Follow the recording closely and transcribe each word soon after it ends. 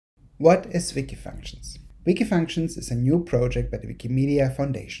What is Wikifunctions? Wikifunctions is a new project by the Wikimedia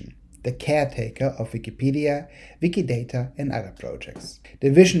Foundation, the caretaker of Wikipedia, Wikidata and other projects. The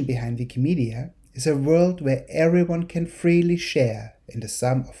vision behind Wikimedia is a world where everyone can freely share in the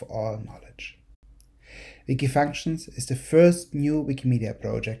sum of all knowledge. Wikifunctions is the first new Wikimedia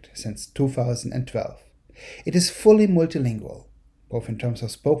project since 2012. It is fully multilingual, both in terms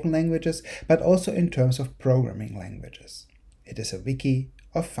of spoken languages, but also in terms of programming languages. It is a wiki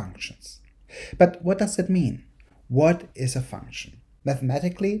of functions. But what does that mean? What is a function?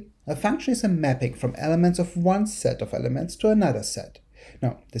 Mathematically, a function is a mapping from elements of one set of elements to another set.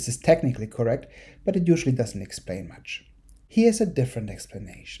 Now, this is technically correct, but it usually doesn't explain much. Here's a different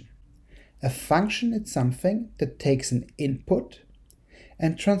explanation. A function is something that takes an input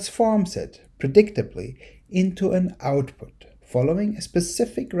and transforms it predictably into an output, following a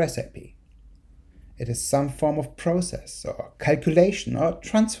specific recipe. It is some form of process or calculation or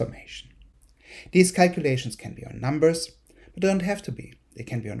transformation. These calculations can be on numbers, but they don't have to be. They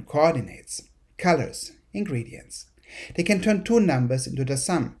can be on coordinates, colors, ingredients. They can turn two numbers into the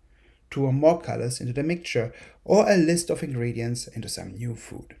sum, two or more colors into the mixture, or a list of ingredients into some new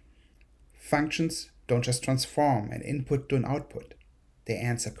food. Functions don't just transform an input to an output. They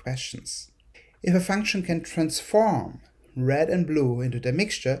answer questions. If a function can transform red and blue into the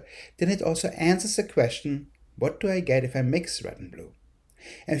mixture, then it also answers the question, what do I get if I mix red and blue?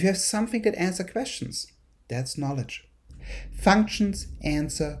 And if you have something that answers questions, that's knowledge. Functions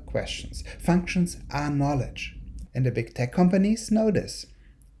answer questions. Functions are knowledge. And the big tech companies know this.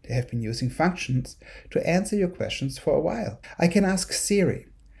 They have been using functions to answer your questions for a while. I can ask Siri,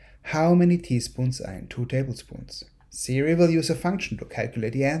 how many teaspoons are in 2 tablespoons? Siri will use a function to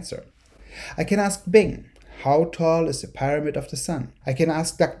calculate the answer. I can ask Bing, how tall is the Pyramid of the Sun? I can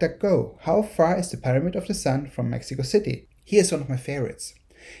ask DuckDuckGo, how far is the Pyramid of the Sun from Mexico City? Here's one of my favorites.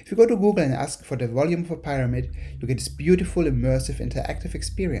 If you go to Google and ask for the volume of a pyramid, you get this beautiful, immersive, interactive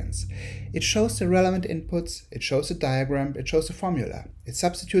experience. It shows the relevant inputs, it shows a diagram, it shows a formula. It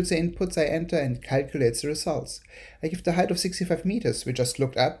substitutes the inputs I enter and calculates the results. I give the height of 65 meters, we just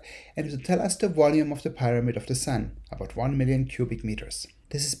looked up, and it will tell us the volume of the Pyramid of the Sun, about 1 million cubic meters.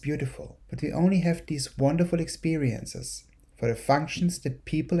 This is beautiful, but we only have these wonderful experiences for the functions that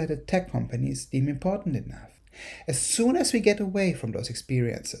people at the tech companies deem important enough. As soon as we get away from those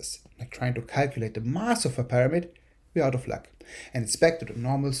experiences, like trying to calculate the mass of a pyramid, we're out of luck, and it's back to the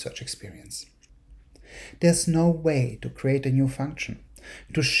normal search experience. There's no way to create a new function,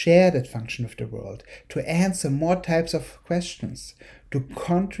 to share that function with the world, to answer more types of questions, to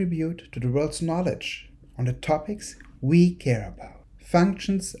contribute to the world's knowledge on the topics we care about.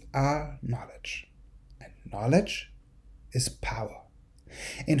 Functions are knowledge, and knowledge is power.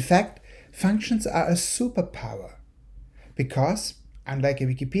 In fact, functions are a superpower because, unlike a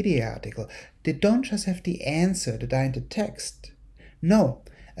Wikipedia article, they don't just have the answer that are in the text. No,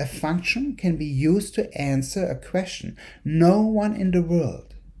 a function can be used to answer a question no one in the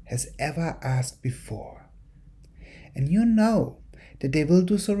world has ever asked before. And you know that they will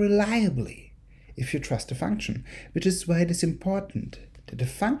do so reliably if you trust the function, which is why it is important that the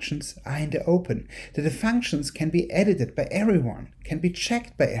functions are in the open, that the functions can be edited by everyone, can be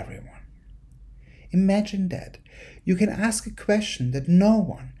checked by everyone. Imagine that. You can ask a question that no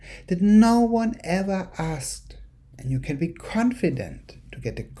one ever asked, and you can be confident to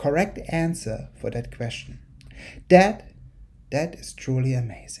get the correct answer for that question. That is truly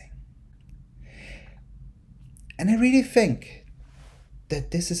amazing. And I really think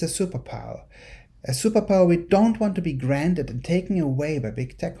that this is a superpower we don't want to be granted and taken away by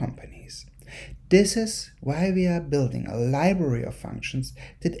big tech companies. This is why we are building a library of functions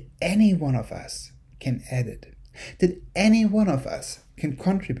that any one of us can edit, that any one of us can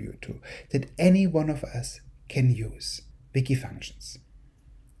contribute to, that any one of us can use. Wikifunctions.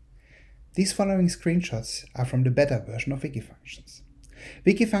 These following screenshots are from the beta version of Wikifunctions.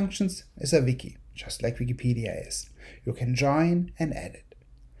 Wikifunctions is a wiki, just like Wikipedia is. You can join and edit.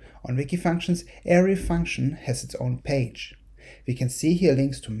 On Wikifunctions, every function has its own page. We can see here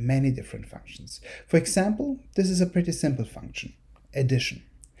links to many different functions. For example, this is a pretty simple function, addition.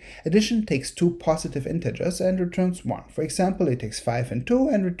 Addition takes two positive integers and returns 1. For example, it takes 5 and 2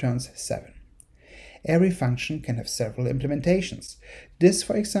 and returns 7. Every function can have several implementations. This,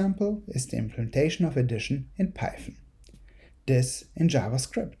 for example, is the implementation of addition in Python. This in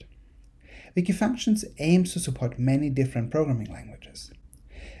JavaScript. Wikifunctions aims to support many different programming languages.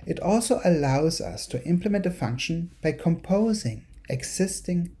 It also allows us to implement a function by composing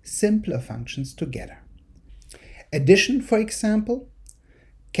existing simpler functions together. Addition, for example,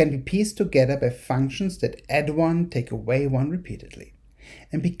 can be pieced together by functions that add one, take away one repeatedly.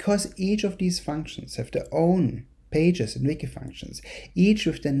 And because each of these functions have their own pages in Wikifunctions, each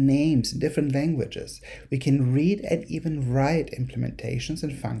with their names in different languages, we can read and even write implementations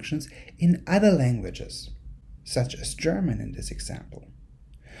and functions in other languages, such as German in this example.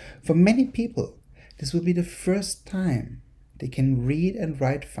 For many people, this will be the first time they can read and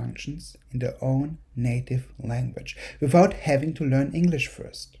write functions in their own native language without having to learn English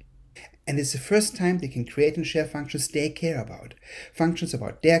first. And it's the first time they can create and share functions they care about. Functions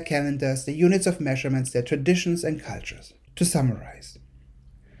about their calendars, their units of measurements, their traditions and cultures. To summarize,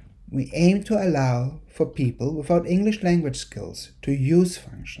 we aim to allow for people without English language skills to use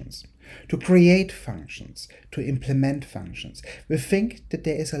functions, to create functions, to implement functions. We think that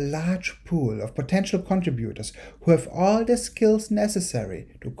there is a large pool of potential contributors who have all the skills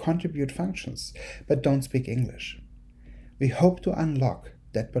necessary to contribute functions, but don't speak English. We hope to unlock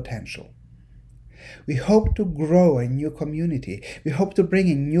that potential. We hope to grow a new community. We hope to bring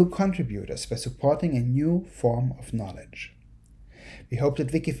in new contributors by supporting a new form of knowledge. We hope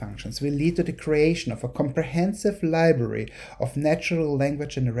that Wikifunctions will lead to the creation of a comprehensive library of natural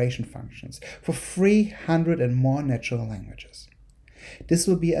language generation functions for 300 and more natural languages. This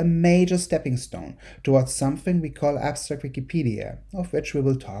will be a major stepping stone towards something we call abstract Wikipedia, of which we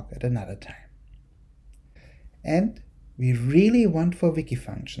will talk at another time. And we really want for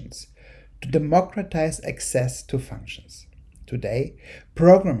Wikifunctions to democratize access to functions. Today,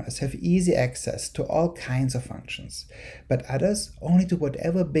 programmers have easy access to all kinds of functions, but others only to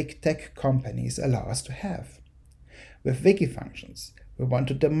whatever big tech companies allow us to have. With Wikifunctions, we want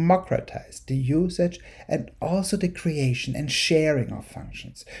to democratize the usage and also the creation and sharing of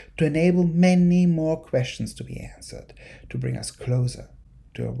functions to enable many more questions to be answered, to bring us closer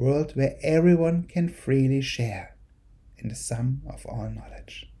to a world where everyone can freely share in the sum of all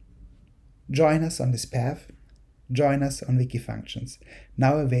knowledge. Join us on this path. Join us on Wikifunctions,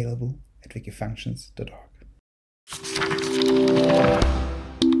 now available at wikifunctions.org.